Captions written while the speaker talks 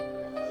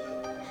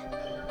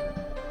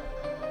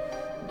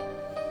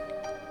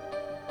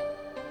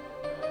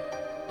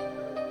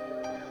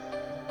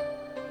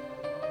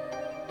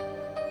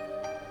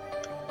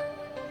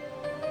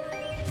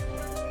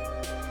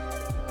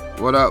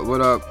What up, what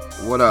up,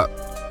 what up?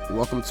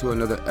 Welcome to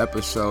another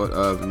episode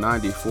of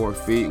 94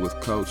 Feet with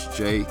Coach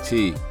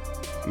JT.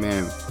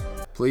 Man,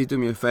 please do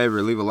me a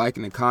favor, leave a like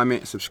and a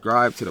comment,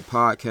 subscribe to the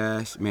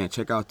podcast. Man,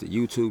 check out the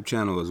YouTube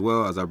channel as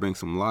well as I bring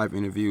some live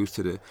interviews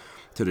to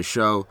the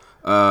show.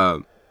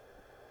 Let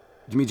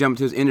me jump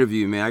into this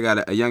interview, man. I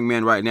got a young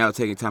man right now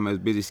taking time out of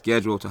his busy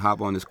schedule to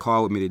hop on this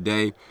call with me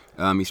today.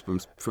 He's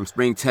from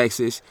Spring,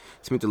 Texas.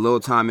 Spent a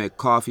little time at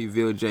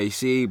Coffeyville,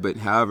 JC, but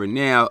however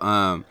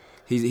now,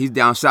 he's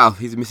down south.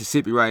 He's in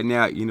Mississippi right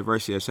now at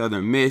University of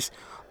Southern Miss.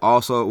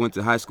 Also went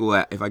to high school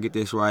at, if I get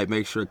this right,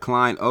 make sure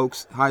Klein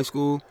Oaks High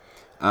School.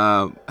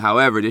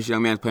 However, this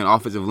young man's playing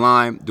offensive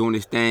line, doing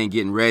his thing,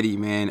 getting ready,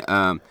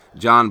 man.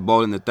 John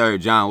Bolden III.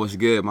 John, what's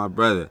good, my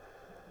brother?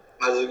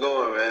 How's it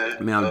going,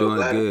 man? Man, I'm doing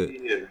glad good. to be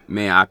here.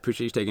 Man, I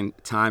appreciate you taking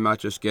time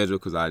out your schedule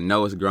because I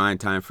know it's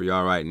grind time for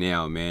y'all right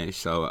now, man.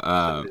 So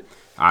I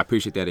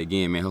appreciate that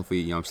again, man.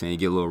 Hopefully, you know what I'm saying, you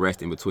get a little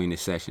rest in between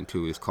this session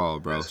too. It's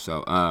called, bro.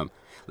 So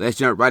let's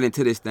jump right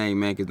into this thing,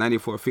 man, because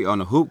 94 feet on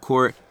the hoop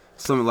court,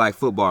 something like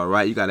football,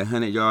 right? You got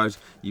 100 yards,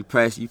 you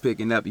press, you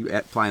picking up, you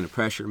applying the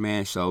pressure,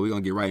 man. So we're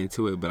going to get right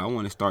into it, but I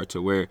want to start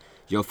to where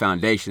your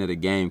foundation of the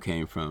game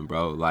came from,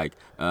 bro. Like,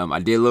 I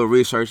did a little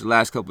research the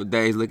last couple of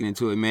days looking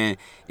into it, man.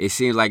 It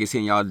seems like it's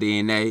in y'all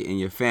DNA and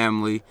your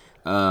family.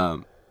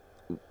 Where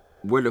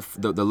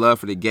the love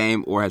for the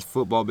game, or has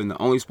football been the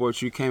only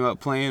sport you came up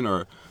playing,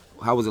 or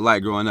how was it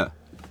like growing up?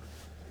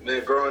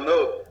 Man, growing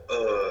up,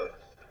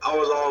 I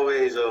was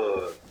always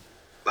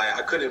like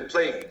I couldn't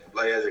play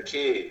like as a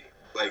kid,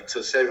 like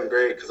till 7th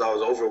grade because I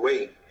was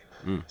overweight.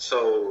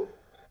 So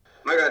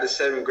when I got to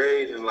 7th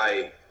grade and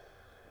like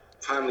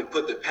finally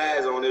put the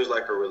pads on, it was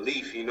like a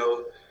relief, you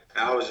know.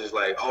 And I was just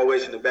like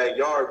always in the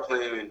backyard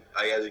playing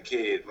like as a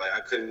kid. Like I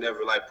couldn't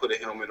never like put a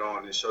helmet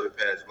on and shoulder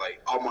pads.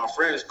 Like all my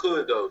friends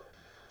could though.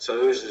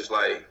 So it was just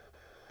like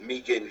me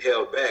getting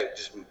held back,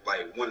 just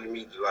like wanting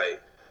me to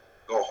like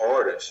go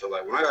harder. So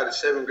like when I got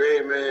to 7th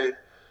grade, man,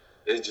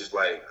 it's just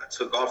like I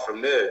took off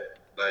from there.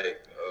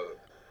 Like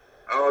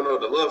I don't know,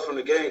 the love from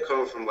the game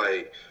comes from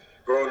like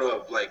growing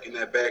up like in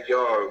that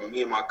backyard with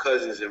me and my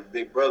cousins and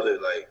big brother.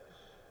 Like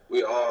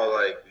we all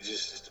like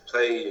just to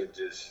play and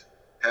just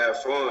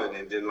have fun.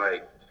 And then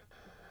like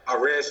I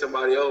ran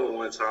somebody over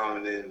one time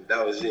and then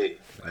that was it.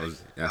 Like,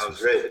 I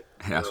was ready.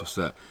 That's what's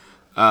up.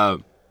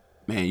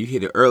 Man, you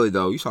hit it early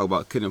though. You talk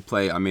about couldn't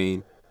play. I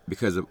mean,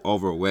 because of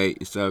overweight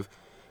and stuff.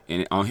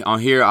 And on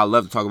here, I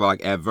love to talk about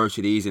like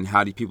adversities and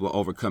how do people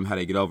overcome, how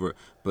they get over it.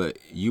 But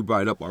you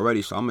brought it up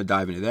already, so I'm gonna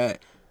dive into that.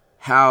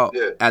 How,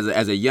 as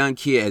a young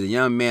kid, as a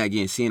young man,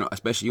 again, seeing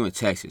especially you in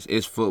Texas,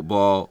 it's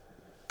football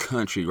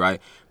country,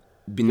 right?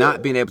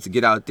 Not being able to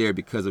get out there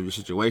because of your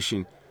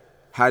situation.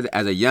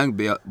 As a young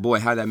boy,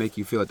 how did that make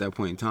you feel at that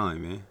point in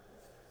time, man?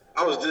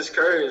 I was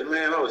discouraged,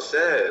 man. I was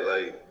sad.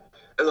 Like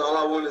that's all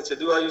I wanted to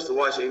do. I used to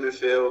watch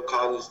NFL,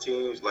 college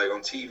teams, like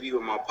on TV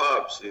with my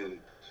pops, and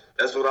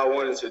that's what I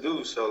wanted to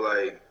do. So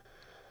like,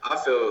 I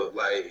felt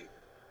like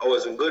I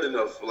wasn't good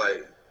enough.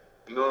 Like,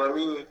 you know what I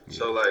mean? Yeah.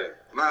 So like,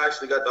 when I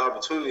actually got the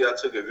opportunity, I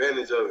took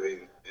advantage of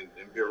it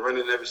and been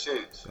running ever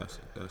since.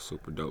 That's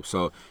super dope.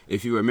 So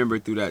if you remember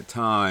through that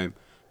time,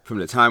 from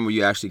the time when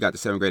you actually got to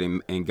 7th grade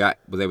and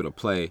was able to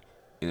play,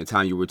 and the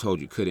time you were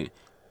told you couldn't,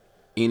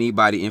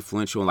 anybody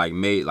influential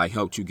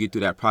helped you get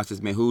through that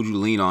process, man? Who would you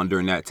lean on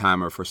during that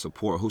time or for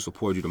support? Who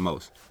supported you the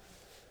most?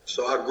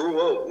 So I grew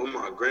up with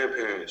my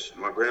grandparents.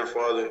 My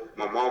grandfather,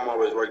 my mom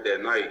always worked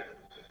at night.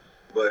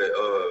 But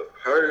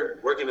her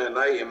working at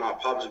night and my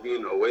pops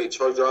being a weight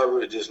truck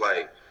driver, it just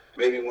like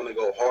made me want to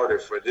go harder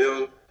for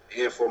them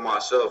and for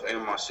myself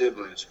and my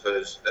siblings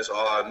because that's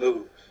all I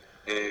knew.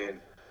 And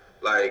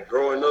like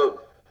growing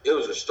up, it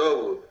was a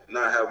struggle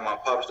not having my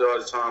pops there all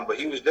the time, but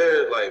he was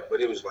there, like, but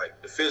it was like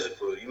the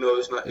physical, you know,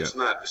 it's not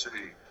the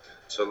same.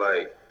 So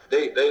like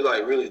they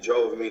like really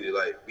drove me to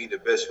like be the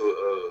best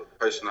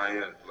person I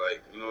am,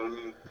 like, you know what I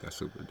mean? That's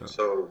super dope.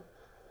 So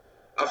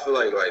I feel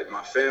like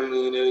my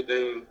family and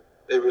everything,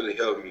 they really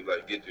helped me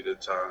like get through the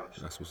times.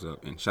 That's what's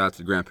up. And shout out to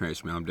the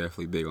grandparents, man. I'm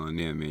definitely big on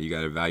them, man. You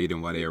gotta value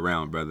them while they're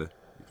around, brother.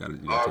 You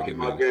gotta take it,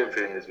 my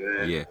grandparents,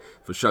 man. Yeah,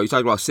 for sure. You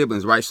talked about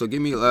siblings, right? So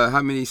give me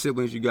how many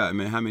siblings you got,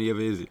 man? How many of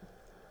it is it?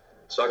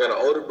 So I got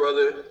an older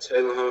brother,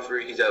 Tayland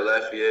Humphrey. He's at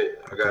Lafayette.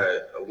 I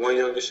got one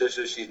younger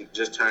sister. She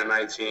just turned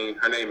 19.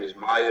 Her name is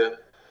Maya.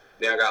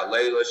 Then I got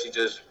Layla. She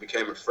just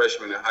became a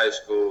freshman in high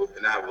school.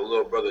 And I have a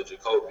little brother,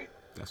 Jacoby.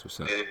 That's what's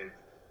up.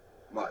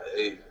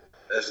 And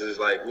that's just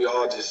like, we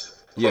all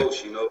just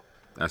close, you know?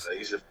 That's like,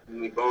 he's a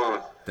family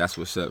bond. That's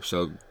what's up.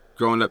 So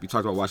growing up, you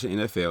talked about watching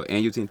NFL,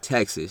 and you was in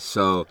Texas.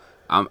 So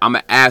I'm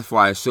an ask for,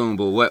 I assume,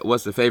 but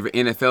what's the favorite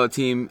NFL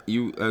team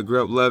you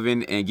grew up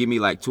loving? And give me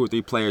like 2 or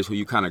 3 players who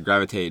you kind of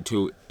gravitated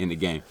to in the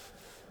game.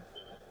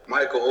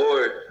 Michael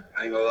Orr,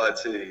 I ain't gonna lie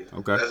to you.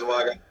 Okay. That's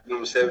why I got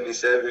number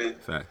 77.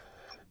 Fact.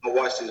 I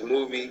watched his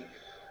movie,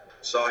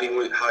 saw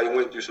how he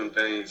went through some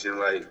things, and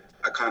like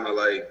I kind of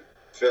like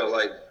felt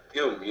like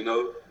him, you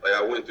know. Like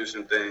I went through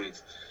some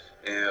things,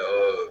 and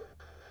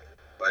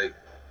like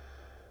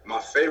my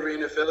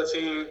favorite NFL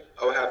team,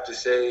 I would have to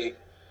say,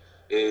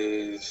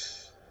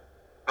 is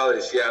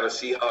Probably Seattle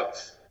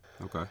Seahawks.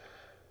 Okay.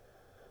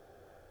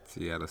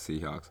 Seattle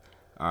Seahawks.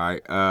 All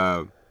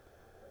right.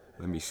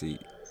 Let me see.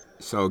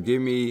 So give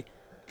me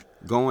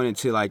going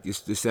into like the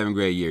 7th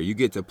grade year. You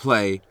get to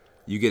play.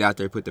 You get out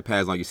there, put the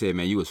pads on. Like you said,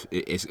 man,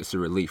 it's a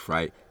relief,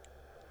 right?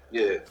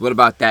 Yeah. What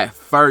about that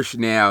first?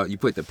 Now you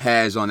put the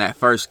pads on, that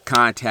first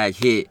contact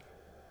hit.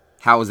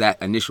 How was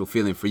that initial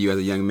feeling for you as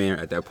a young man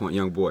at that point,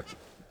 young boy?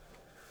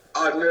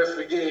 I'll never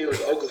forget. It was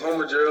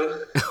Oklahoma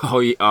drill. Oh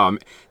yeah,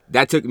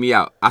 that took me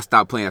out. I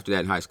stopped playing after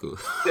that in high school.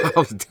 I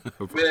was done,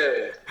 bro.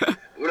 Man,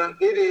 when I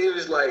did it, it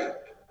was like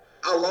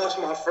I lost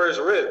my first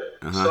rep.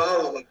 So I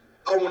was like,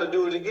 I want to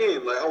do it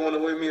again. Like I want to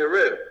win me a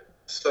rep.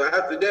 So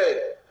after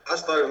that, I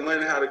started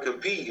learning how to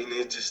compete, and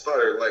it just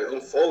started like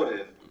unfolding.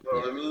 You know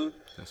what I mean?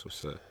 That's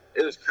what's up.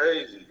 It was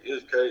crazy. It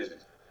was crazy.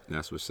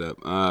 That's what's up.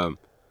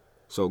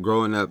 So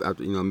growing up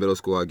after middle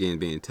school again,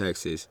 being in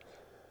Texas,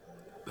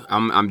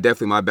 I'm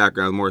definitely, my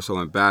background is more so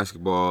in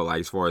basketball, like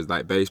as far as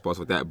like baseball,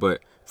 stuff like that.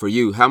 But for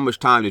you, how much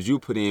time did you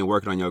put in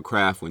working on your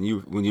craft when you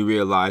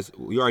realized,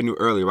 you already knew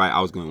early, right? I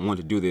was going to want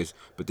to do this,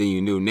 but then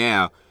you knew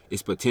now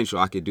it's potential.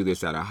 I could do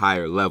this at a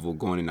higher level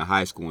going into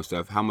high school and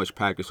stuff. How much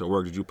practice or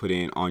work did you put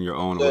in on your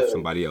own or with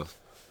somebody else?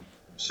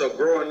 So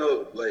growing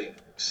up, like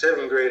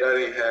 7th grade, I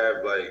didn't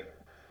have like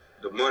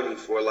the money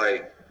for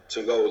like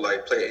to go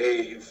like play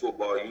AAU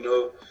football, you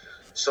know.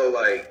 So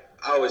like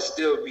I would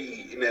still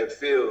be in that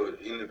field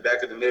in the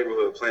back of the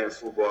neighborhood playing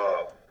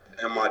football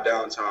in my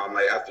downtime,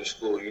 like after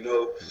school, you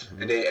know.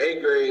 And then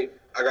 8th grade,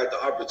 I got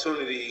the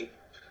opportunity.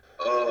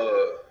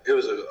 It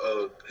was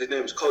his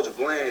name was Coach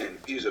Bland.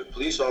 He was a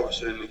police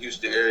officer in the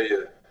Houston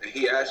area, and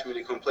he asked me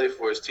to come play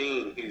for his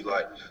team. He's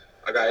like,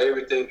 I got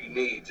everything you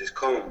need, just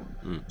come.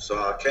 So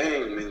I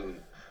came and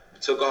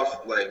took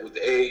off like with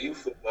the AAU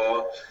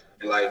football,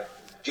 and like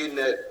getting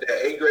that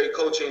 8th grade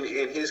coaching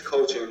and his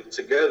coaching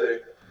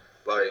together,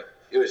 like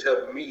it was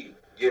helping me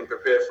getting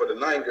prepared for the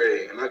 9th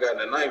grade. And I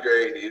got in the 9th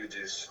grade, it was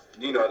just,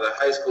 the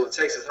high school,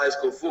 Texas high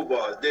school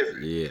football is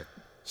different. Yeah.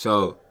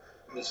 So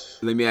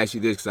let me ask you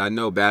this, because I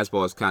know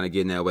basketball is kind of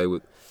getting that way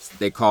with,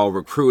 they call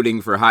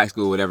recruiting for high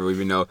school, whatever.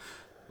 Even though,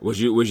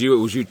 was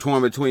you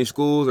torn between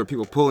schools, or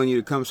people pulling you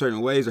to come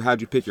certain ways, or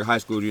how'd you pick your high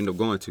school you end up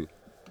going to?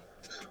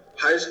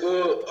 High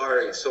school, all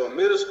right. So in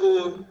middle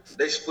school,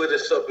 they split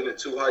us up into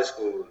 2 high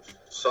schools.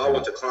 So I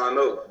went to Klein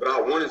Oak, but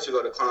I wanted to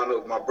go to Klein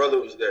Oak. My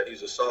brother was there.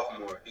 He's a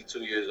sophomore. He's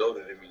 2 years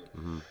older than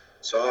me.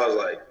 So I was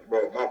like,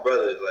 bro, my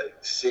brother is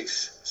like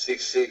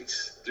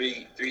 6'6",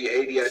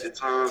 380 at the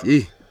time.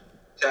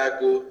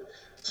 Tackle.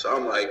 So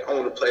I'm like, I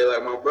want to play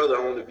like my brother.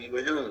 I want to be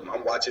with him.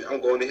 I'm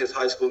going to his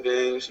high school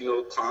games,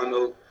 Klein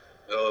Oak,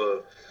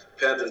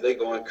 Panthers, they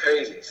going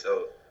crazy.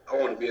 So I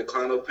want to be a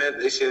Klein Oak Panther.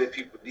 They sending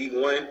people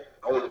D1.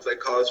 I want to play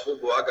college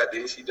football. I got the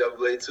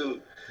NCAA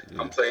too.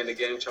 I'm playing the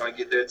game trying to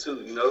get there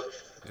too,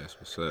 That's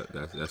what's up.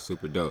 That's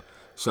super dope.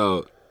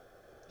 So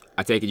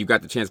I take it you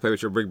got the chance to play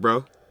with your big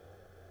bro?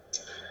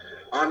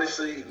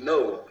 Honestly,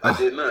 no, I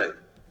did not.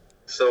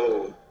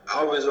 So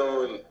I was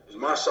on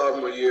my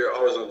sophomore year. I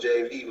was on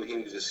JV when he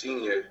was a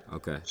senior.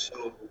 Okay.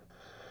 So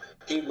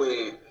he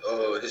went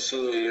his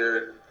senior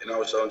year, and I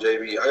was on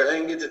JV. I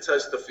didn't get to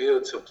touch the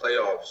field till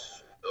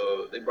playoffs.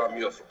 They brought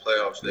me up for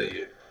playoffs that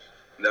year,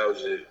 and that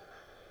was it.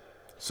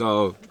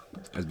 So,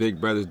 as big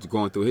brother's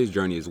going through his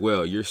journey as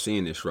well, you're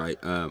seeing this, right?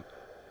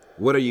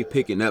 What are you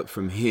picking up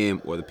from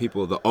him or the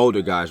people, the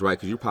older guys, right?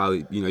 Because you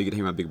probably, you get to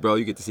hear my big bro,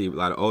 you get to see a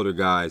lot of older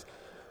guys.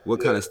 What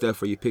kind of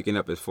stuff are you picking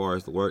up as far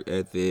as the work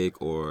ethic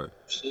or?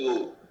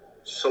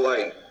 So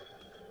like,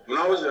 when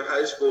I was in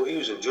high school, he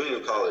was in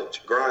junior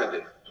college,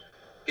 grinding.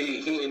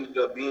 He ended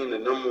up being the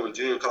 #1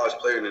 junior college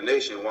player in the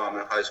nation while I'm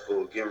in high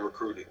school, getting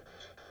recruited.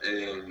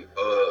 And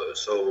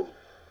so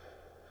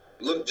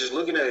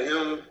looking at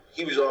him,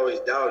 he was always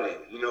doubted,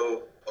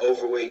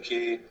 overweight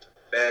kid,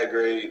 bad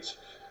grades.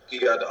 He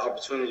got the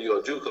opportunity to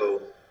go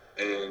JUCO,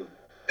 and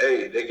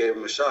hey, they gave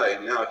him a shot,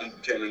 and now he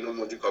became the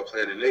 #1 JUCO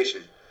player in the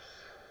nation.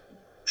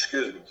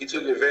 Excuse me. He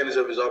took advantage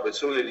of his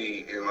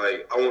opportunity, and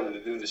like I wanted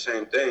to do the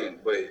same thing.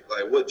 But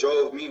like what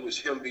drove me was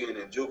him being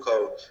in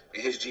JUCO,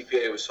 and his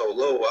GPA was so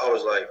low. I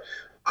was like,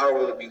 I don't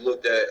want to be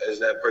looked at as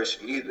that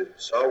person either.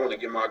 So I want to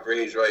get my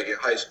grades right in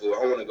high school.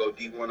 I want to go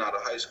D1 out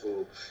of high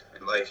school.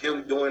 And like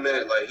him doing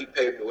that, like he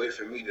paved the way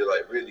for me to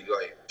like really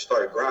like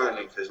start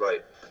grinding. Cause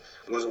like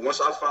once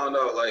I found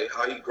out like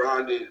how he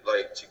grinded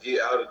like to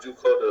get out of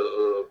JUCO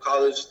to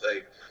college,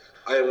 like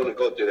I didn't want to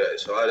go through that.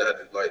 So I had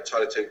to like try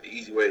to take the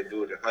easy way to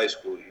do it in high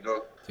school,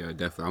 Yeah,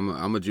 definitely.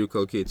 I'm a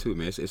JUCO kid too,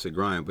 man. It's a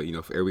grind, but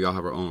we all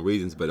have our own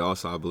reasons. But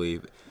also, I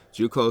believe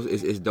JUCO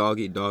is dog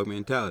eat dog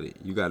mentality.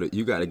 You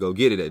gotta go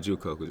get it at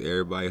JUCO because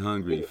everybody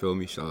hungry. You feel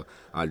me? So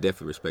I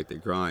definitely respect the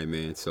grind,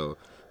 man. So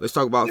let's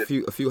talk about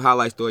a few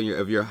highlights though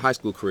of your high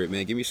school career,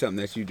 man. Give me something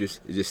that it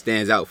just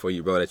stands out for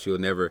you, bro. That you'll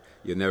never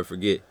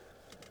forget.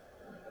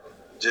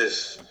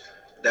 Just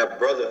that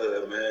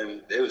brotherhood,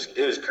 man. It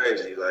was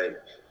crazy. Like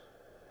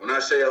when I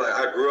say like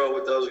I grew up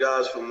with those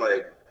guys from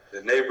like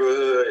the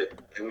neighborhood,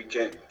 and we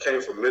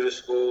came from middle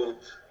school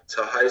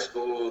to high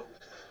school,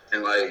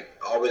 and like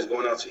always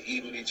going out to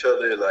eat with each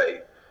other.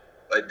 Like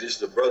like just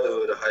the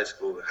brotherhood of high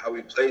school. How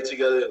we played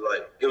together,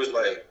 like it was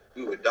like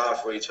we would die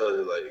for each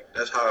other. Like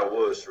that's how it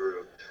was for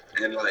real.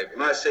 And like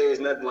when I say it's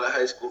nothing like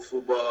high school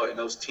football and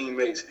those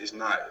teammates, it's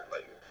not,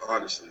 like,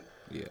 honestly.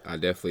 Yeah, I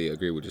definitely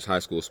agree with just high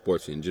school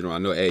sports in general. I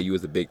know AAU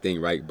is a big thing,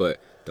 right?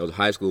 But those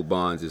high school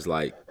bonds is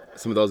like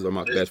some of those are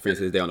my best friends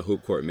to this day on the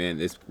hoop court,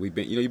 man. We've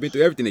been, you've been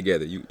through everything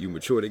together. You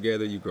mature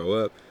together, you grow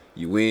up,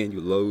 you win,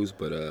 you lose.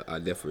 But I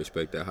definitely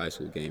respect that high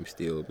school game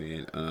still,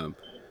 man.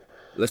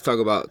 Let's talk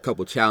about a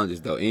couple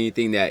challenges though.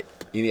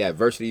 Any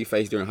adversity you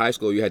faced during high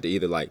school, you had to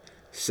either like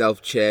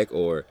self check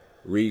or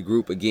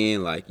regroup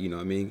again, like you know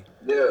what I mean?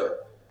 Yeah.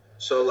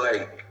 So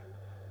like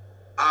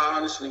I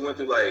honestly went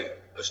through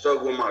like a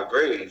struggle with my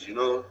grades, you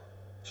know.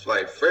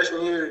 Like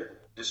freshman year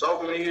and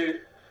sophomore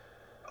year,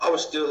 I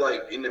was still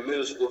like in the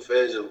middle school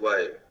phase of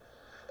like,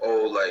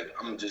 oh, like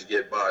I'm gonna just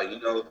get by, you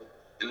know.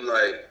 And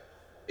like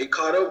it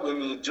caught up with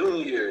me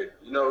junior year,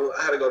 you know.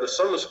 I had to go to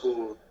summer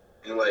school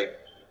and like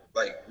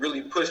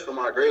really push for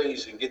my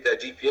grades and get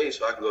that GPA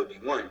so I can go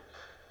D1.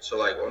 So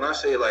like when I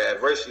say like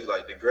adversity,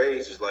 like the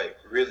grades is like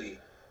really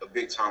a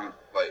big time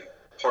like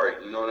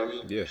part, you know what I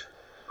mean? Yeah.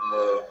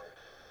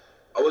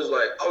 I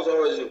was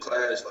always in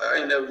class. Like I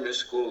ain't never missed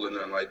school or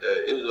nothing like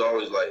that. It was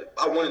always like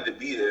I wanted to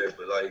be there,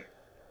 but like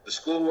the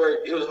schoolwork,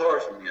 it was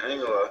hard for me. I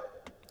ain't gonna lie.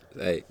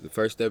 Hey, the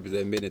first step is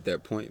admitting at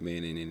that point,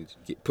 man, and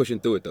pushing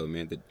through it though,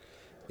 man.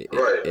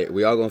 Right.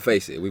 We all gonna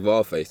face it. We've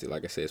all faced it,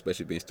 like I said,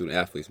 especially being student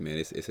athletes, man.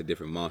 It's a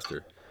different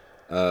monster.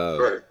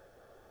 Right.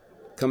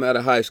 Coming out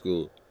of high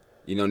school,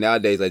 you know,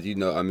 nowadays, like you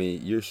know, I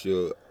mean, you're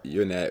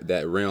in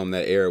that realm,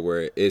 that era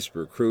where it's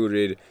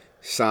recruited,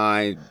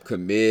 sign,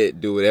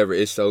 commit, do whatever.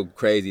 It's so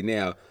crazy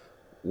now.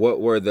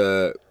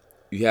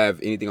 You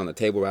have anything on the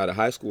table out of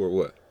high school or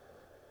what?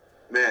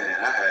 Man,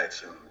 I had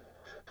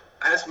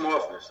some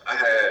offers. I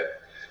had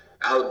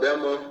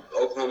Alabama,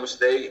 Oklahoma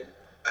State.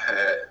 I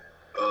had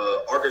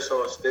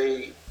Arkansas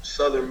State,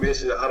 Southern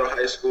Miss out of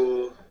high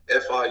school,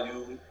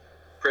 FIU,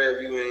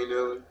 Prairie View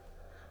A&M.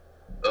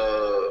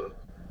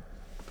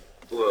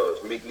 Who else?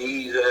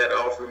 McNeese had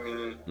offered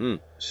me.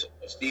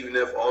 Stephen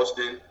F.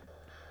 Austin.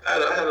 I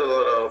had a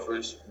lot of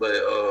offers, but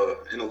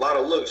and a lot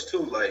of looks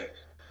too. Like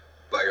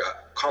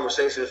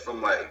conversations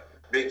from like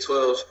Big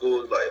 12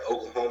 schools like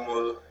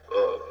Oklahoma,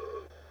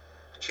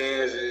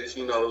 Kansas,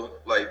 you know,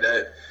 like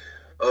that.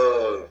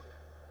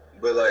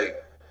 But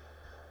like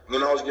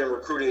when I was getting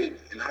recruited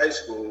in high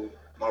school,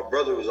 my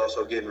brother was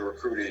also getting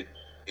recruited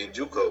in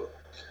JUCO.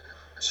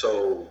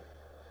 So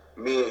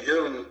me and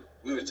him,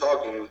 we were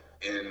talking,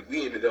 and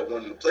we ended up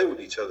wanting to play with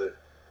each other.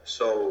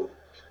 So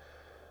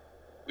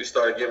we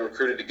started getting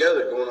recruited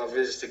together, going on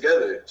visits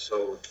together.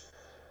 So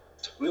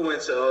we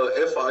went to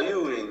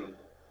FIU, and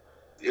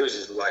it was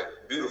just like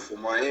beautiful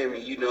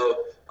Miami. You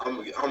know,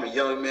 I'm a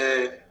young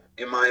man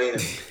in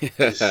Miami.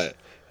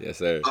 Yes,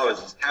 sir. I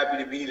was just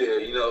happy to be there.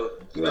 You know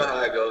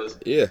how it goes.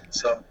 Yeah.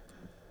 So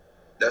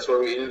that's where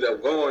we ended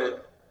up going.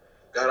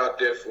 Got out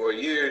there for a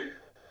year.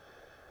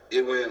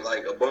 It went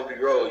like a bumpy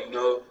road, you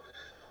know.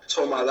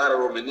 Tore my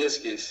lateral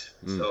meniscus.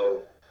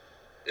 So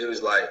it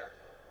was like,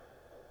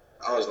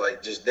 I was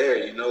like just there,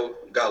 you know.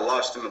 Got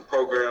lost in the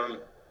program.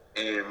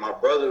 And my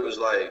brother was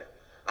like,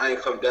 I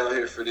ain't come down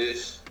here for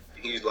this.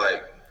 He's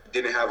like,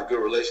 didn't have a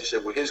good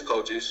relationship with his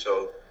coaches.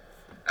 So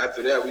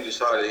after that, we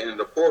decided to enter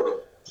the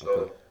portal.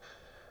 So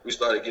we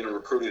started getting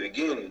recruited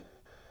again.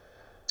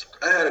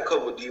 I had a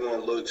couple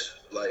D1 looks,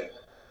 like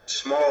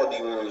small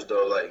D1s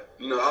though. Like,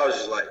 you know, I was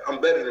just like, I'm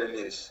better than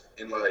this.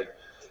 And like,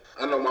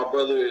 I know my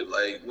brother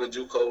like went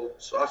JUCO,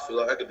 so I feel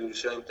like I could do the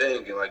same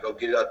thing and like go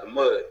get it out the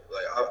mud.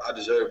 Like I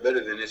deserve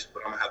better than this,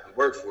 but I'm gonna have to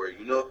work for it,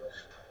 you know?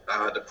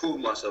 I had to prove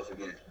myself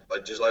again,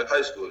 like just like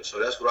high school. So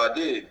that's what I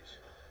did.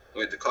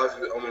 Went to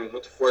Coffeyville,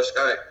 went to Fort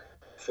Scott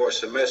for a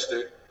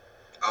semester.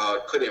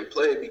 Couldn't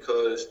play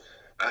because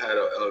I had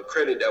a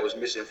credit that was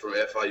missing from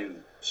FIU.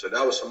 So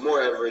that was some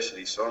more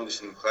adversity. So I'm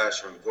just in the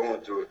classroom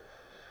going through it.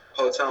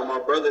 Whole time my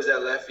brother's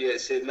at Lafayette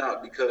sitting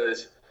out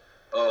because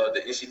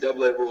the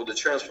NCAA rule, the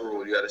transfer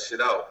rule, you got to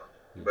sit out.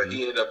 But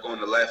he ended up going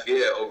to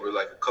Lafayette over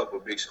like a couple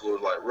of big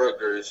schools like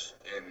Rutgers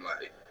and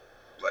like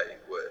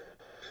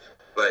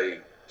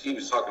he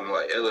was talking to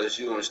like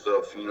LSU and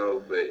stuff, you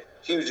know. But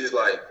he was just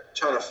like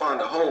trying to find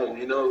a home,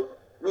 you know.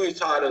 Really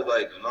tired of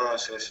like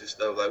nonsense and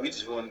stuff. Like we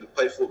just wanted to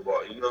play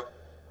football, you know.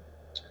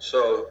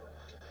 So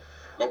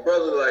my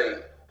brother,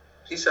 like,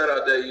 he sat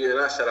out that year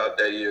and I sat out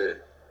that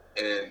year.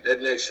 And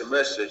that next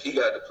semester, he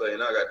got to play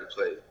and I got to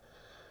play.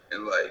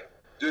 And, like,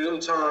 through them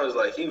times,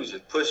 like, he was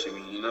just pushing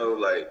me, you know,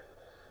 like,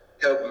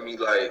 helping me,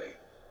 like,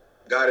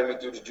 guiding me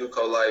through the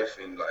JUCO life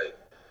and, like,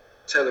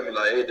 telling me,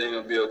 like, everything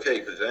gonna be okay.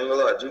 Because I ain't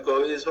gonna lie,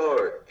 JUCO is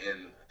hard.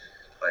 And,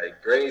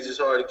 like, grades is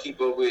hard to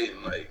keep up with.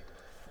 And, like,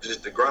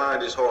 just the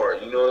grind is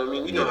hard. You know what I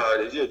mean? You know how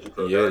it is.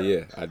 JUCO,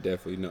 yeah, I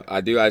definitely know.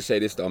 I say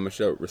this, though. I'm going to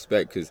show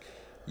respect because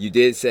you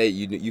did say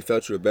you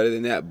felt you were better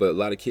than that, but a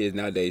lot of kids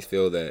nowadays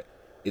feel that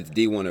it's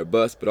D1 or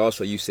bust, but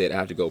also you said I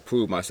have to go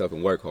prove myself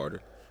and work harder.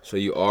 So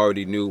you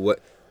already knew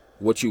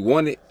what you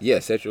wanted. Yeah,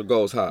 set your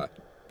goals high.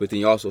 But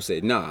then you also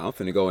said, nah, I'm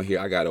finna go in here.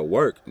 I got to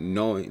work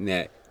knowing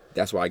that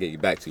that's where I get you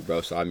back to,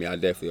 bro. So I mean, I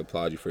definitely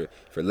applaud you for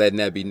letting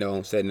that be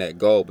known, setting that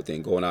goal, but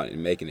then going out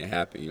and making it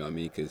happen. You know what I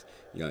mean? Because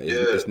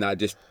it's not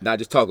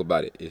just talk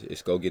about it.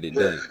 It's go get it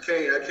done.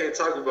 I can't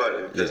talk about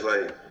it because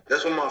like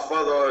that's what my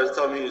father always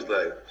told me. He's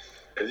like,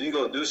 if you're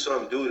gonna do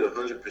something, do it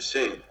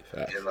 100%.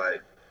 And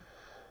like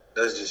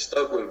that's just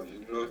stuck with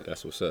me, you know.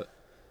 That's what's up.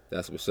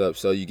 That's what's up.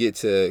 So you get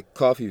to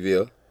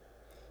Coffeyville.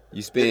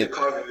 You spend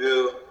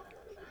Coffeyville,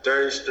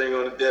 third string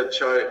on the depth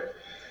chart.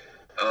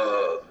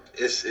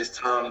 It's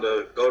time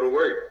to go to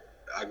work.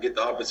 I get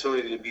the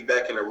opportunity to be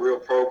back in a real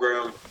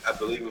program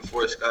after leaving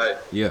Fort Scott.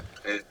 Yeah.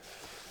 And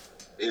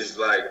it's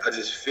like I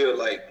just feel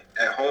like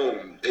at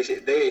home. They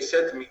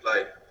accepted me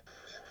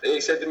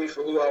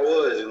for who I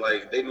was, and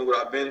like they knew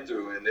what I've been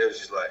through, and they was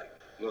just like,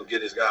 "You gonna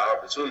get this guy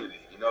opportunity,"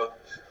 you know.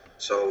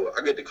 So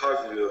I get to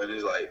Coffeyville, and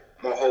it's like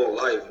my whole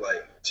life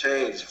like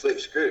changed,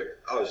 flipped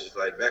script. I was just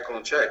like back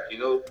on track, you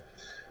know.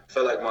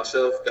 Felt like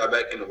myself, got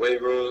back in the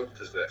weight room,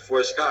 because at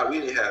Fort Scott,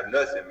 we didn't have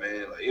nothing,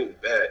 man. Like, it was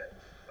bad.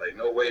 Like,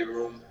 no weight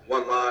room,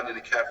 one line in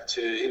the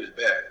cafeteria, it was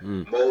bad.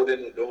 Mold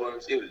in the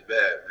dorms, it was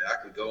bad, man.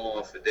 I could go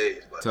on for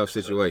days. Tough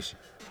situation.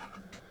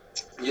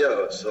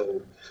 Yeah,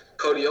 so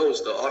Cody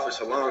Oates, the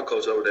offensive line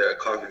coach over there at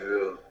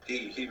Coffeyville,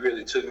 he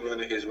really took me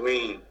under his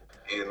wing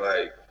and,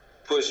 like,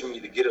 pushed me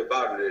to get up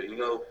out of there, you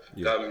know?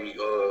 Yeah. Got me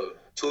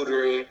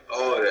tutoring,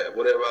 all that,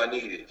 whatever I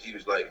needed. He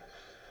was, like,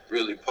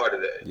 really part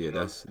of that. Yeah,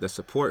 that's the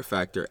support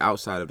factor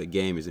outside of the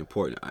game is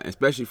important,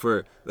 especially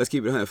for, let's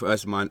keep it 100, for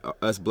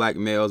us black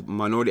males,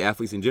 minority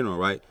athletes in general,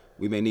 right?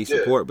 We may need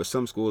support, but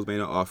some schools may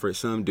not offer it,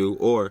 some do,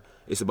 or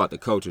it's about the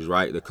coaches,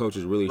 right? The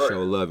coaches really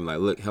show love and like,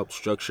 look, help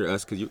structure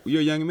us, because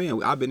you're a young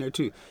man. I've been there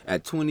too.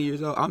 At 20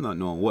 years old, I'm not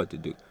knowing what to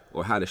do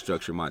or how to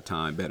structure my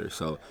time better.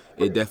 So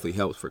it definitely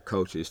helps for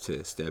coaches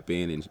to step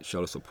in and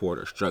show the support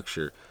or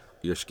structure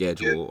your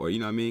schedule, or you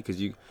know what I mean? Because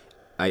you,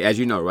 like, as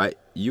you know, right?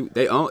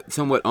 They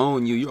somewhat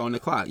own you. You're on the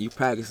clock. You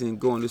practicing,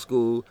 going to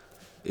school.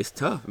 It's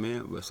tough,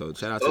 man. But so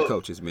shout out to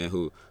coaches, man,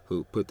 who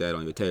put that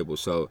on your table.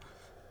 So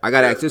I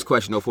gotta ask this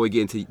question though before we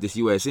get into this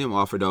USM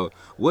offer though.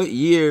 What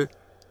year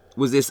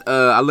was this?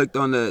 I looked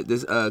on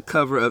this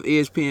cover of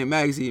ESPN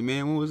magazine,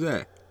 man. When was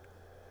that?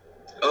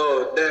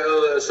 Oh,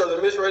 that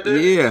Southern Miss right there.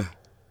 Yeah.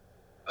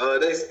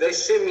 They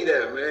sent me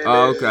that, man.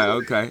 Oh,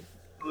 okay.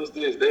 What's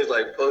this? They was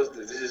like, post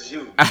this. This is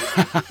you.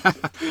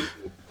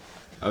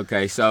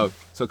 Okay, so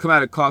come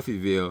out of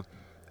Coffeyville.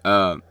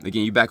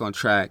 Again, you back on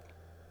track,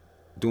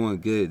 doing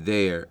good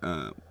there.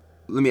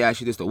 Let me ask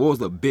you this though: what was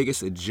the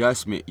biggest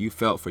adjustment you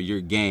felt for your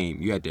game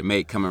you had to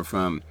make coming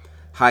from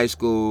high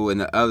school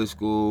and the other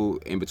school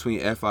in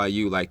between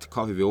FIU, like to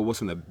Coffeyville? What were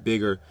some of the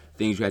bigger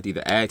things you had to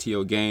either add to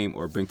your game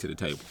or bring to the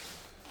table?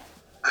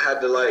 I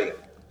had to like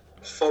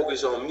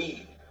focus on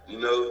me, you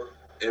know,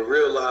 and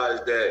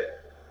realize that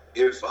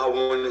if I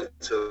wanted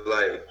to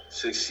like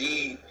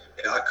succeed,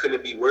 I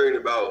couldn't be worried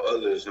about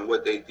others and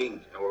what they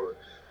think, or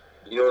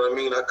you know what I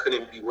mean? I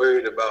couldn't be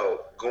worried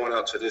about going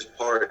out to this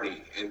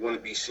party and want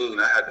to be seen.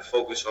 I had to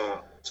focus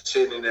on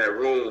sitting in that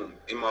room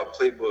in my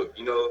playbook,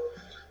 you know,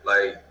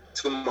 like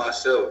to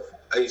myself.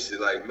 I used to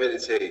like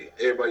meditate.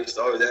 Everybody used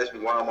to always ask me,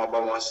 why am I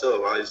by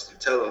myself? I used to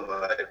tell them,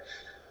 like,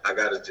 I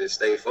got to just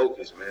stay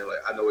focused, man. Like,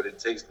 I know what it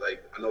takes.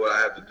 Like, I know what I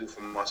have to do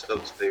for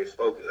myself to stay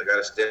focused. I got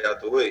to stay out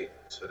the way.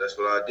 So that's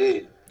what I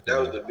did. That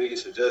was the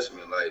biggest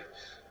adjustment. Like,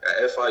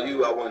 at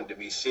FIU, I wanted to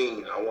be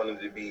seen. I wanted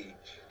to be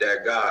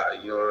that guy.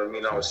 You know what I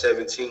mean? I was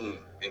 17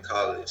 in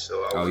college,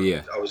 so I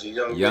was a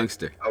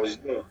youngster. I was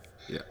young.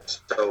 Yeah.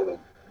 So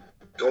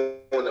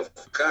going to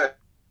Scott,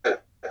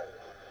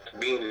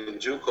 being in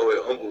JUCO,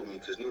 it humbled me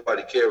because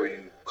nobody cared where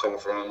you come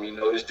from. You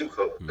know, it's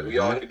JUCO. Mm-hmm. We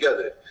all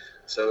together.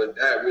 So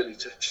that really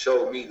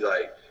showed me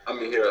like I'm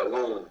in here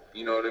alone.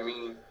 You know what I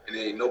mean? And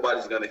then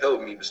nobody's gonna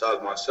help me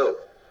besides myself.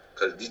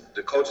 Because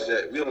the coaches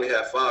we only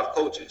have 5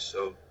 coaches,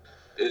 so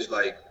it's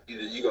like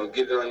either you're going to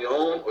get it on your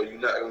own or you're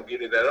not going to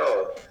get it at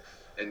all.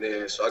 And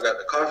then so I got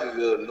to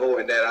Coffeyville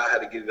knowing that I had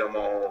to get it on my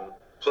own,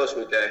 plus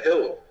with that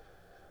help.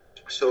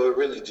 So it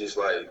really just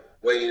like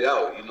weighed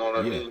out, you know what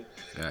I mean?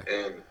 Yeah.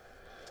 And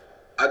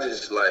I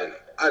just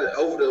like,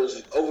 over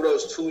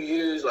those 2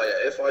 years, like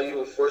at FIU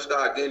and Fort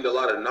Scott, I gained a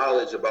lot of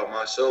knowledge about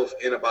myself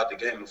and about the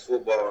game of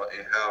football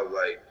and how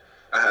like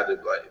I had to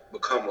like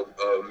become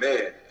a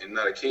man and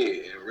not a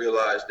kid and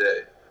realize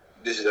that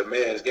this is a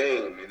man's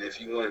game, and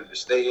if you wanted to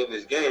stay in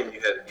this game, you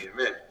had to be a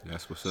man.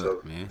 That's what's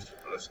up, man.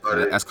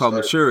 That's called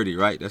maturity,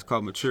 right? That's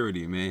called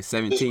maturity, man.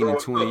 17 and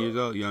 20 years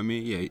old, you know what I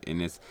mean? Yeah,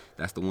 and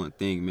that's the one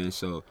thing, man.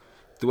 So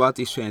throughout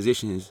these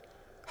transitions,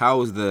 how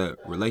was the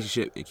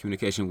relationship and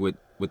communication with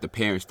the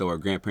parents, though, or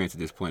grandparents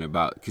at this point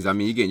about? Because, I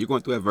mean, again, you're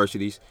going through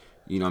adversities,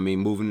 you know what I mean,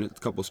 moving a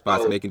couple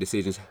spots, making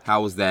decisions.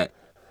 How was that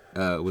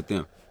with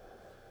them?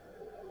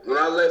 When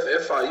I left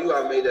FIU,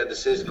 I made that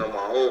decision on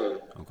my own.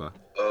 Okay.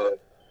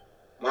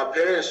 My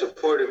parents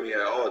supported me at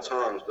all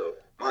times, though.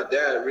 My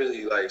dad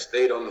really, like,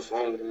 stayed on the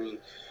phone with me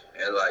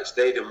and, like,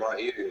 stayed in my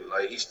ear.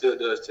 Like, he still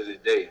does to this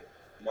day.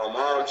 My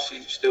mom, she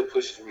still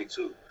pushes me,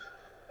 too.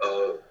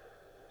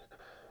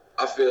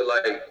 I feel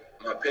like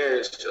my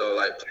parents,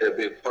 like, played a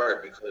big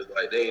part because,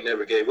 like, they ain't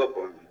never gave up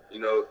on me, you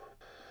know?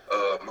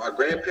 My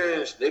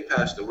grandparents, they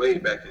passed away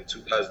back in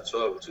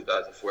 2012 and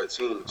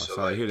 2014. Oh, So sorry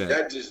to like hear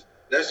that.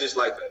 that's just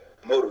like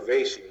a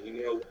motivation,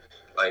 you know.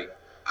 Like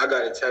I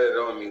got it tatted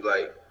on me.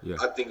 Like Yeah.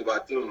 I think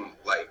about them.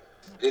 Like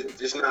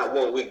it's not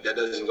 1 week that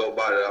doesn't go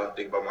by that I don't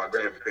think about my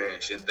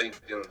grandparents and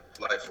thank them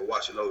like for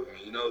watching over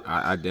me, you know.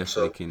 I definitely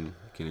So can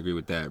agree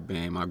with that,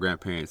 man. My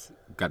grandparents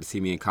got to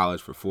see me in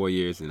college for 4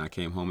 years, and I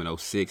came home in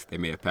 '06. They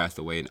may have passed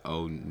away in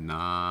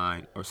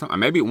 '09 or something.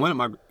 Maybe one of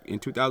my in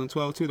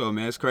 2012 too, though,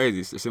 man. It's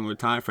crazy. It's a similar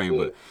time frame,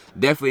 yeah, but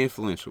definitely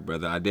influential,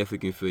 brother. I definitely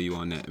can feel you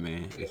on that,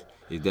 man.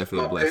 It's definitely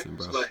a my blessing,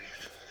 parents bro. like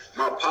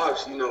my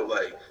pops, you know,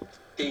 like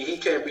he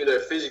can't be there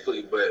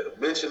physically, but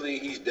mentally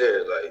he's there.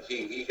 Like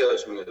he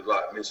helps me a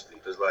lot mentally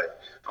because like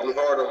I'm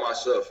hard on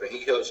myself and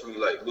he helps me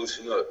like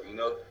loosen up, you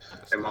know.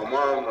 And my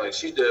mom, like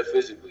she's there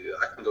physically.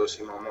 I can go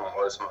see my mom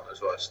all the time.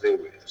 That's why I stay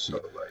with her. So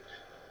like,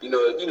 you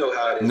know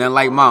how it is Nothing with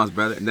like moms. moms,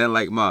 brother. Nothing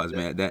like moms,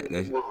 man. That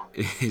Mom.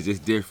 it's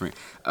just different.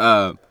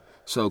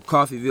 So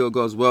Coffeyville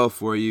goes well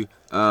for you.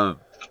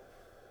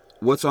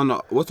 What's on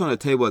the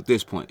table at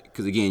this point?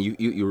 Because again,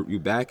 you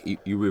back,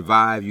 you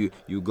revive,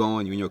 you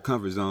going, you in your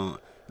comfort zone.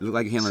 You look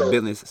like you're handling So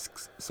business.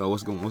 So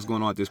what's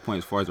going on at this point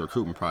as far as the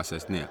recruitment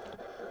process now?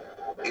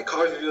 in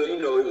Coffeyville,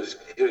 you know, it was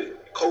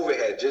COVID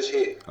had just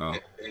hit, Oh,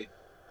 and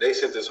they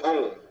sent us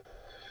home,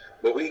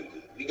 but we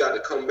got to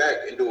come back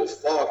and do a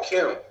fall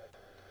camp,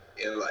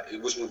 and like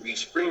which would be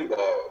spring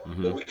ball,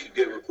 but we could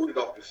get recruited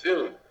off the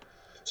film.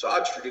 So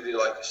I treated it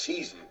like a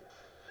season,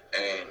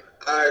 and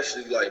I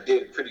actually like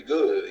did pretty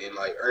good and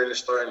like earned a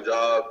starting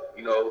job.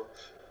 You know,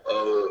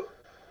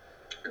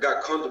 I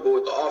got comfortable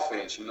with the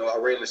offense. You know, I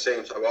ran the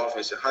same type of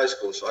offense in high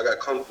school, so I got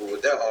comfortable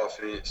with that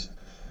offense,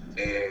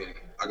 and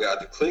I got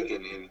the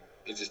clicking, and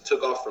it just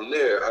took off from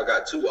there. I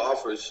got 2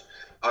 offers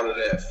out of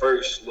that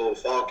first little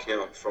fall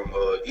camp from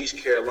East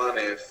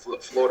Carolina and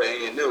Florida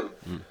A&M,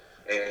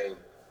 and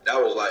that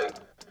was like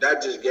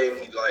that just gave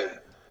me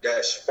like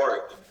that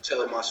spark,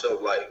 telling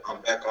myself like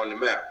I'm back on the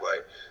map,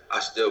 like I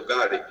still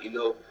got it, you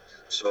know.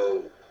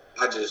 So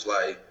I just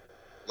like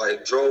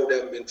drove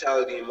that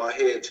mentality in my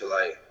head to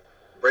like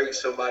break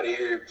somebody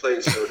every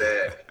place so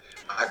that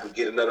I could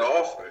get another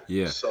offer.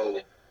 yeah.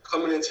 So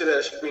coming into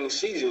that spring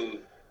season,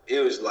 it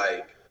was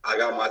like I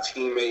got my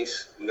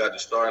teammates, we got the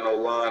starting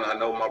O-line, I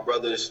know my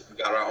brothers, we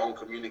got our own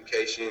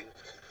communication.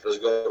 Let's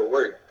go to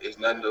work. It's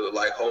nothing to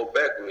like hold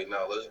back with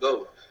now. Let's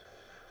go.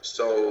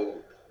 So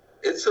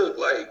it took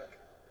like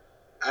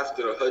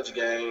after the Hutch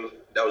game,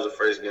 that was the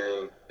first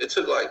game. It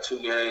took like 2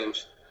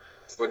 games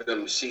for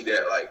them to see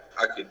that like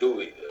I could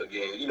do it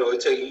again. You know,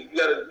 you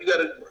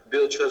gotta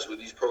build trust with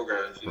these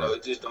programs. You know,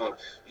 Right. you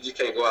just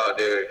can't go out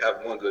there and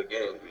have one good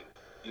game. And,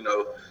 you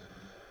know,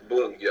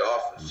 boom, you get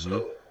offers.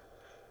 So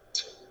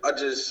I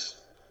just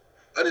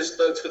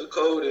stuck to the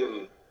code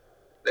and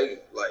they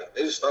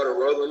just started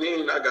rolling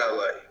in. I got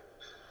like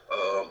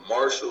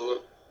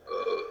Marshall,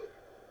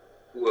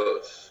 who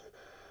else?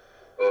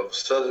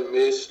 Southern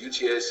Miss,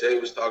 UTSA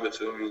was talking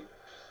to me.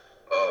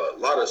 A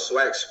lot of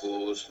SWAC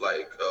schools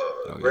like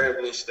Oh yeah.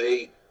 Grambling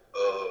State,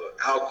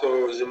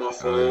 Alcorn was in my Oh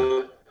yeah.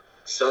 phone,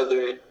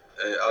 Southern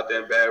out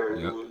there in Baton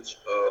Yep. Rouge,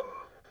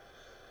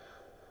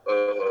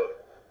 uh,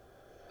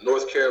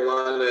 North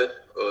Carolina,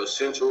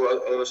 Central, I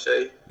want to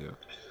say. Yeah.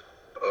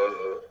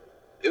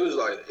 It was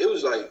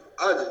like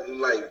I just,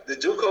 like the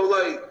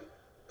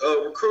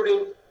JUCO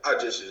recruiting. I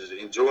just was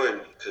enjoying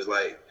it because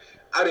like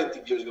I didn't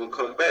think it was gonna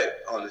come back.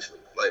 Honestly,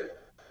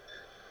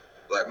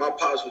 like my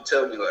pops would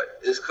tell me like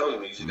it's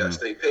coming. You just gotta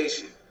stay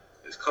patient.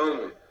 It's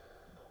coming.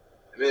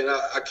 Man,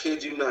 I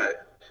kid you not.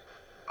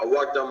 I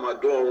walked out my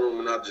dorm room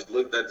and I just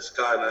looked at the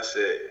sky and I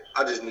said,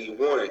 I just need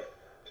one.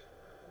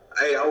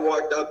 Hey, I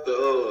walked out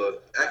the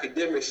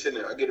academic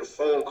center. I get a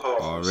phone call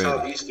from Already.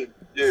 Southeastern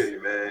Missouri,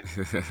 man.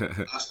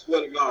 I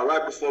swear to God,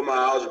 right before my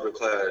algebra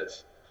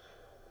class,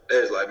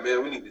 they was like,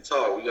 man, we need to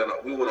talk. We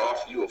want to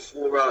offer you a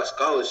full-ride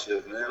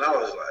scholarship, man. I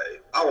was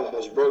like, I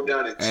almost broke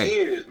down in Hey,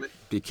 tears, man.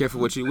 be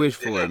careful what you wish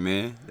for,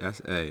 man.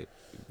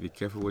 Be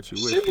careful what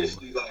you wish for.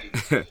 Seriously,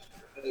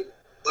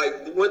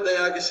 like the one thing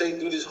I can say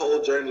through this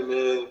whole journey,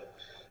 man,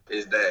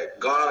 is that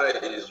God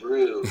is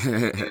real,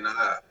 and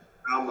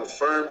I'm a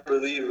firm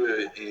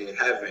believer in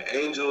having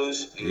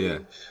angels Yeah.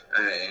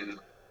 and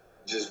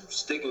just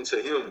sticking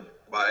to Him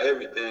by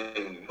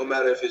everything, no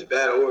matter if it's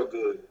bad or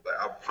good. Like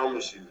I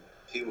promise you,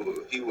 He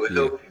will Yeah.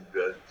 help you,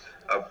 brother.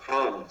 I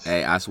promise.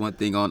 Hey, that's one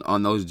thing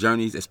on those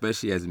journeys,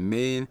 especially as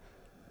men,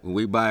 when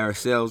we by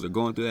ourselves or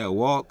going through that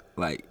walk,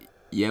 like,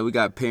 yeah, we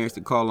got parents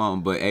to call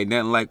on, but ain't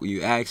nothing like when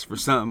you ask for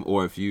something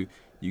or if you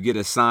get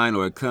a sign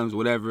or it comes,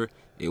 whatever,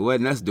 it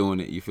wasn't us doing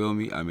it, you feel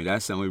me? I mean,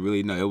 that's something we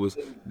really know. It was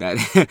that,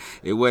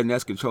 it wasn't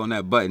us controlling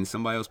that button.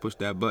 Somebody else pushed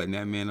that button.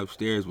 That man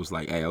upstairs was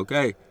like, hey,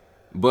 okay.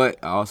 But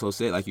I also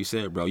said, like you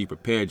said, bro, you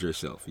prepared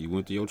yourself. You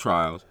went through your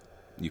trials.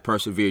 You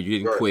persevered. You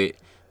didn't Right. quit.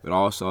 But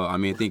also, I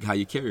mean, think how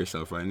you carry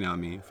yourself right now. I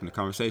mean, from the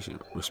conversation.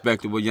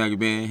 Respectable young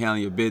man,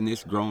 handling your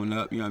business, growing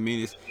up. You know what I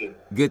mean? It's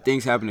good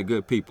things happen to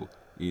good people.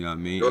 You know what I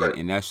mean? Right.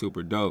 And that's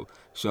super dope.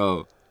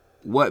 So,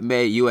 what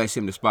made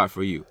USM the spot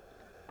for you?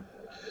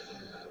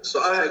 So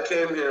I had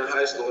came here in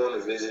high school on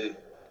a visit,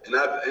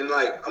 I ain't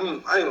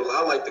gonna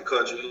lie, I like the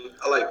country.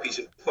 I like peace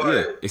and Yeah,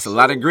 quiet. it's a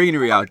lot So of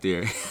greenery out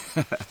there.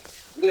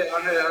 yeah,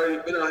 I had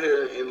already been out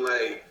here, and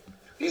like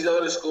these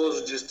other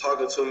schools were just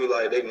talking to me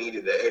like they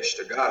needed the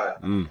extra guy.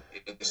 Mm.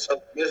 And some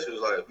miss was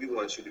like, we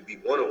want you to be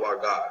one of our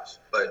guys.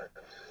 Like,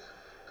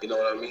 you know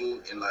what I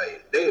mean? And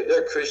like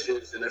they're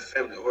Christians and they're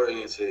family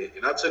oriented.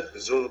 And I took the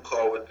Zoom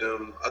call with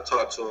them. I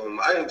talked to them.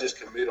 I didn't just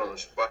commit on the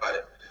spot,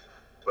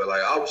 but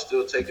like I was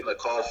still taking the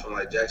calls from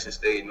like Jackson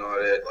State and all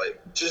that. Like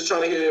just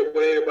trying to hear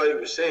what everybody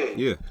was saying.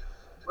 Yeah.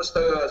 What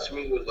stuck out to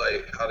me was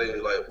like how they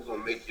was like, we're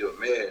gonna make you a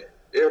man.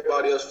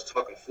 Everybody else was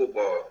talking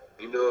football,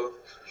 you know.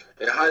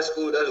 In high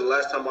school, that's the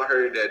last time I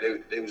heard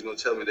that they was gonna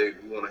tell me they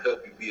want to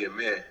help you be a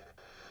man.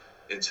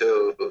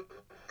 Until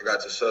I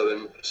got to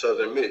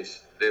Southern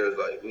Miss, they was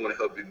like, we want to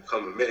help you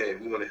become a man.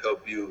 We want to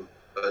help you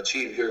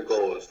achieve your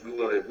goals. We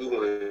want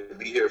to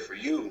be here for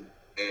you.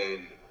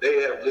 And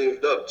they have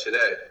lived up to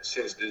that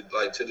since to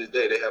this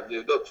day. They have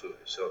lived up to it.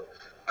 So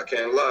I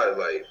can't lie.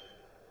 Like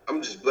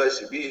I'm just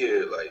blessed to be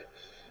here. Like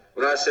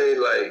when I say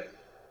like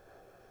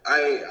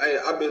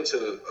I've been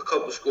to a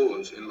couple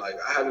schools and like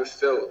I haven't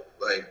felt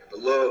like the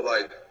love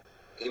like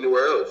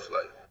anywhere else.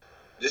 Like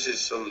this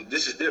is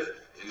different.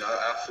 You know,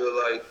 I feel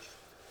like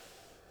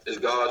it's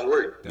God's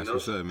work. That's you know?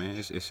 what's up, man.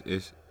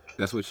 It's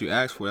that's what you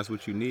asked for. That's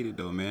what you needed,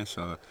 though, man.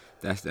 So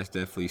that's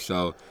definitely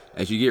so.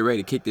 As you get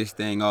ready to kick this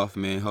thing off,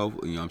 man,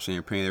 hope you know what I'm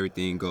saying, praying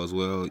everything goes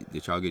well,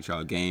 that y'all get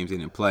y'all games in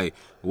and play.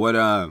 What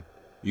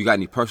you got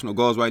any personal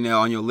goals right now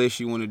on your list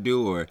you want to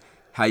do, or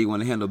how you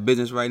want to handle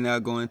business right now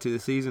going into the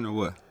season, or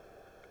what?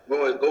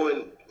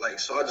 Going like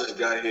so. I just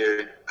got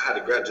here. I had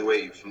to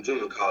graduate from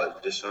junior college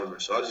this summer,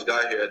 so I just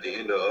got here at the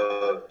end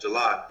of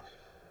July.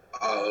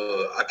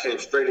 I came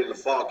straight into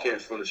fall camp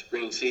from the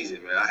spring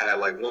season, man. I had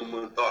like 1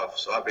 month off,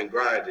 so I've been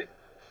grinding.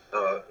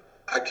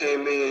 I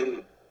came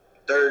in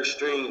third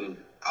string.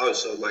 I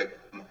was so like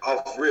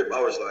off rip.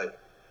 I was like,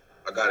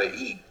 I gotta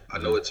eat. I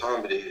know what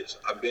time it is.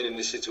 I've been in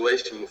this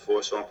situation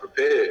before, so I'm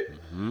prepared.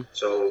 Mm-hmm.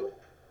 So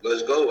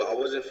let's go. I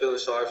wasn't feeling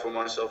sorry for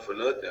myself for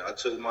nothing. I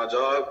took my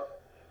job,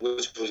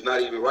 which was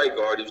not even right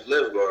guard, it was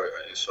left guard.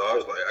 And so I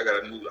was like,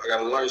 I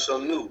gotta learn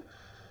something new.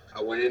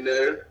 I went in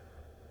there.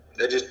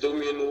 They just threw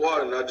me in the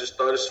water, and I just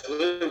started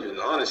swimming,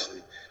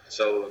 honestly.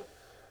 So,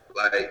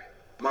 like,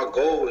 my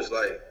goal was,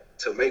 like,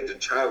 to make the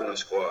traveling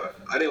squad.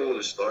 I didn't want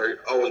to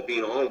start. I was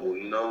being humble,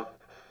 you know?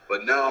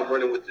 But now I'm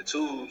running with the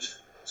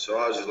twos, so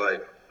I was just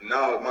like,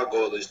 now my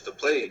goal is to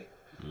play.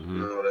 Mm-hmm.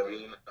 You know what I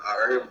mean?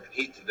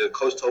 The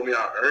coach told me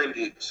I earned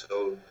it,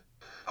 so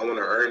I want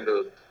to earn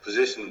the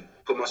position,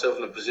 put myself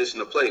in a position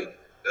to play.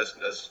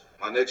 That's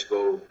my next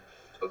goal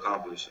to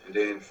accomplish. And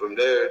then from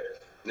there,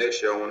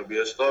 next year I want to be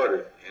a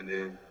starter. And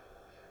then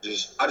I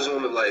just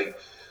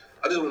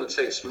want to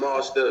take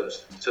small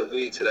steps to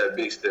lead to that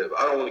big step.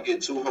 I don't want to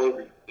get too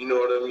hungry, you know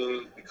what I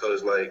mean?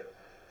 Because like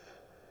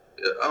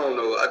I don't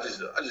know, I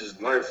just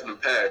learned from the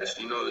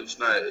past, you know. It's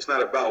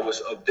not about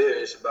what's up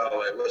there. It's about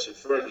like what's in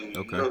front of you.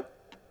 Okay. You know?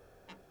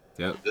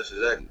 Yep. That's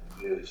exactly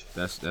what it is.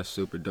 That's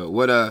super dope.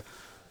 What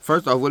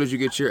first off, what did you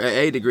get your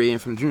AA degree in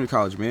from junior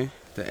college, man?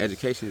 The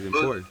education is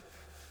important.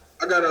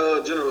 I got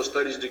a general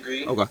studies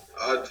degree. Okay.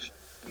 I just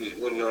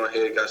went on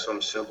ahead, got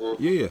something simple.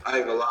 Yeah. I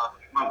ain't gonna lie.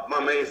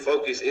 My main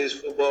focus is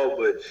football,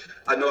 but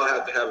I know I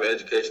have to have an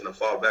education to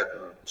fall back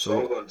on. So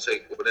I'm going to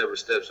take whatever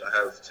steps I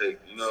have to take,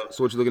 you know.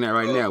 So what you looking at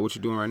right now? What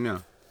you doing right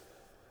now?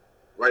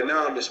 Right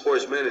now I'm in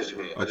sports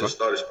management. Okay. I just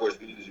started sports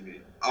management.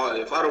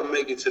 If I don't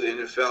make it to the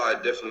NFL, I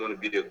definitely want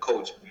to be a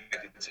coach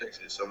back in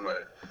Texas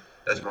somewhere.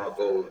 That's my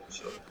goal.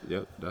 So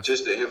yep,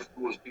 just to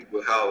influence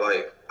people how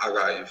like I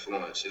got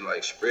influence and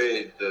like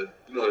spread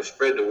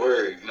the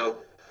word, you know.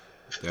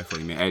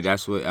 Definitely, man. Hey,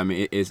 that's what I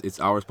mean. It's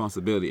our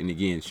responsibility. And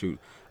again, shoot.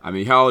 I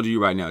mean, how old are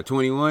you right now?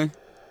 21?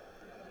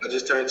 I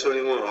just turned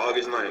 21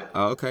 August 9th.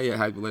 Oh, okay. Yeah,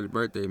 happy belated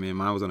birthday, man.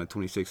 Mine was on the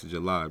 26th of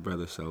July,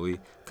 brother. So we a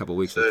couple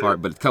weeks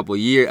apart, but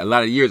a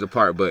lot of years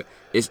apart. But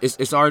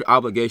it's our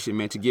obligation,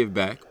 man, to give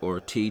back or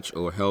teach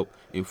or help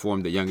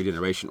inform the younger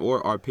generation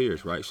or our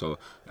peers, right? So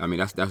I mean,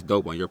 that's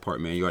dope on your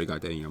part, man. You already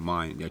got that in your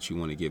mind that you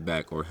want to give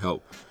back or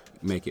help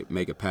make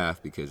a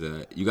path because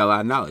you got a lot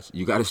of knowledge.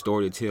 You got a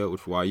story to tell,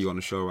 which is why you're on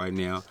the show right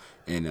now.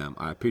 And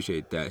I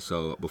appreciate that.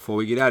 So before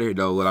we get out of here,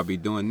 though, what I'll be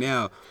doing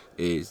now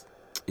is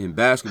in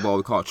basketball,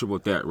 we call it triple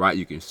threat, right?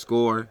 You can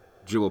score,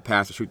 dribble,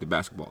 pass, or shoot the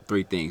basketball.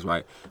 3 things,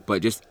 right?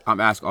 But I'm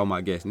asking all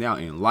my guests now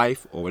in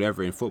life or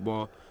whatever in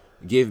football,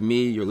 give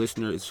me, your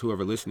listeners,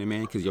 whoever listening,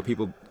 man, because your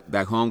people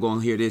back home going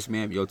to hear this,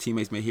 man. Your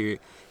teammates may hear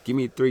it. Give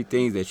me 3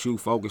 things that you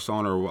focus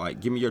on or like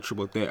give me your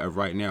triple threat of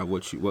right now,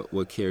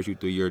 what carries you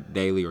through your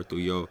daily or through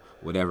your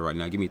whatever right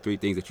now. Give me 3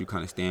 things that you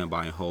kind of stand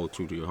by and hold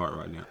true to your heart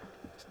right now.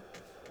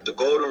 The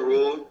golden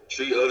rule,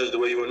 treat others the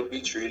way you want to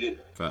be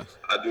treated. Facts.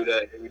 I do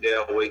that every day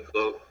I wake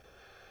up.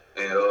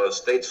 And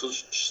stay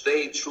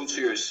true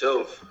to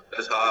yourself.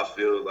 That's how I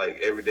feel like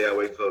every day I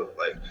wake up.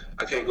 Like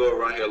I can't go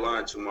around here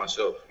lying to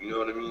myself. You know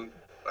what I mean?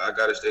 I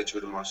gotta stay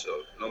true to myself,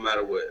 no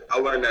matter what. I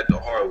learned that the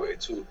hard way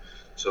too.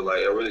 So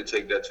like I really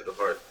take that to the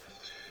heart.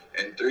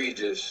 And 3,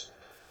 just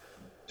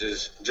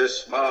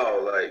just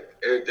smile. Like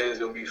everything's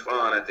gonna be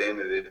fine at the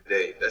end of the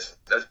day. That's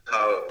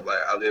how like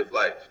I live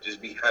life.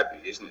 Just be happy.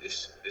 It's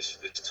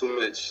too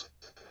much.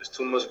 There's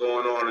too much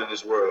going on in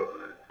this world,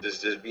 man.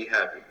 Just be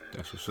happy, man.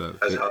 That's what's up.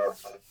 That's how I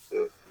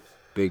feel.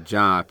 Big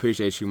John,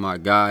 appreciate you, my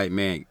guy,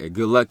 man.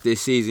 Good luck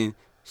this season.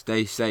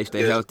 Stay safe,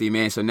 stay healthy,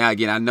 man. So now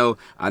again, I know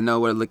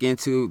what to look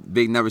into.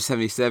 Big number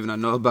 77. I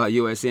know about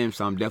USM,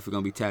 so I'm definitely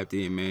gonna be tapped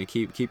in, man.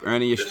 Keep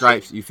earning your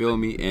stripes. You feel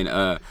me?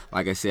 And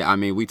like I said, I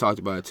mean, we talked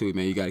about it too,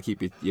 man. You gotta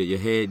keep your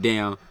head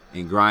down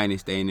and grind and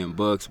stay in them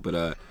books.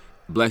 But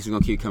blessings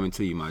gonna keep coming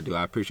to you, my dude.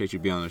 I appreciate you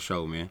being on the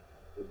show, man.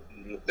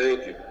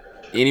 Thank you.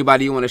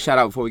 Anybody you want to shout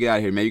out before we get out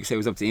of here, man? You can say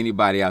what's up to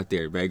anybody out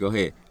there, man. Go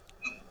ahead.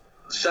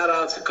 Shout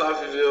out to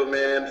Coffeyville,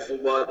 man, the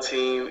football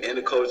team and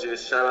the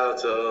coaches. Shout out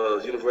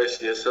to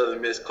University of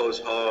Southern Miss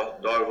Coach Hall,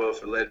 Darville,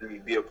 for letting me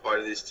be a part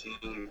of this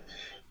team.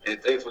 And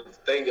thanks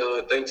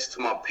to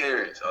my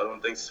parents.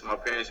 Thanks to my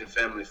parents and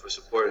family for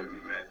supporting me,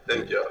 man.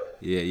 Thank y'all.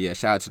 Yeah.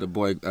 Shout out to the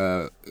boy,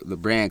 the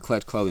brand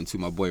Clutch Clothing, too.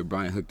 My boy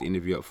Brian hooked the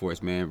interview up for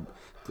us, man.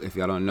 If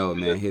y'all don't know,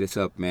 man, hit us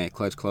up, man.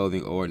 Clutch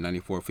Clothing or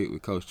 94 Feet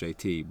with Coach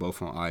JT,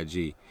 both on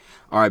IG.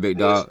 All right, big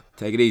dog.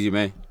 Take it easy,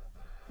 man.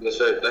 Yes,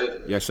 sir. Thank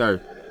you. Yes,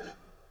 sir.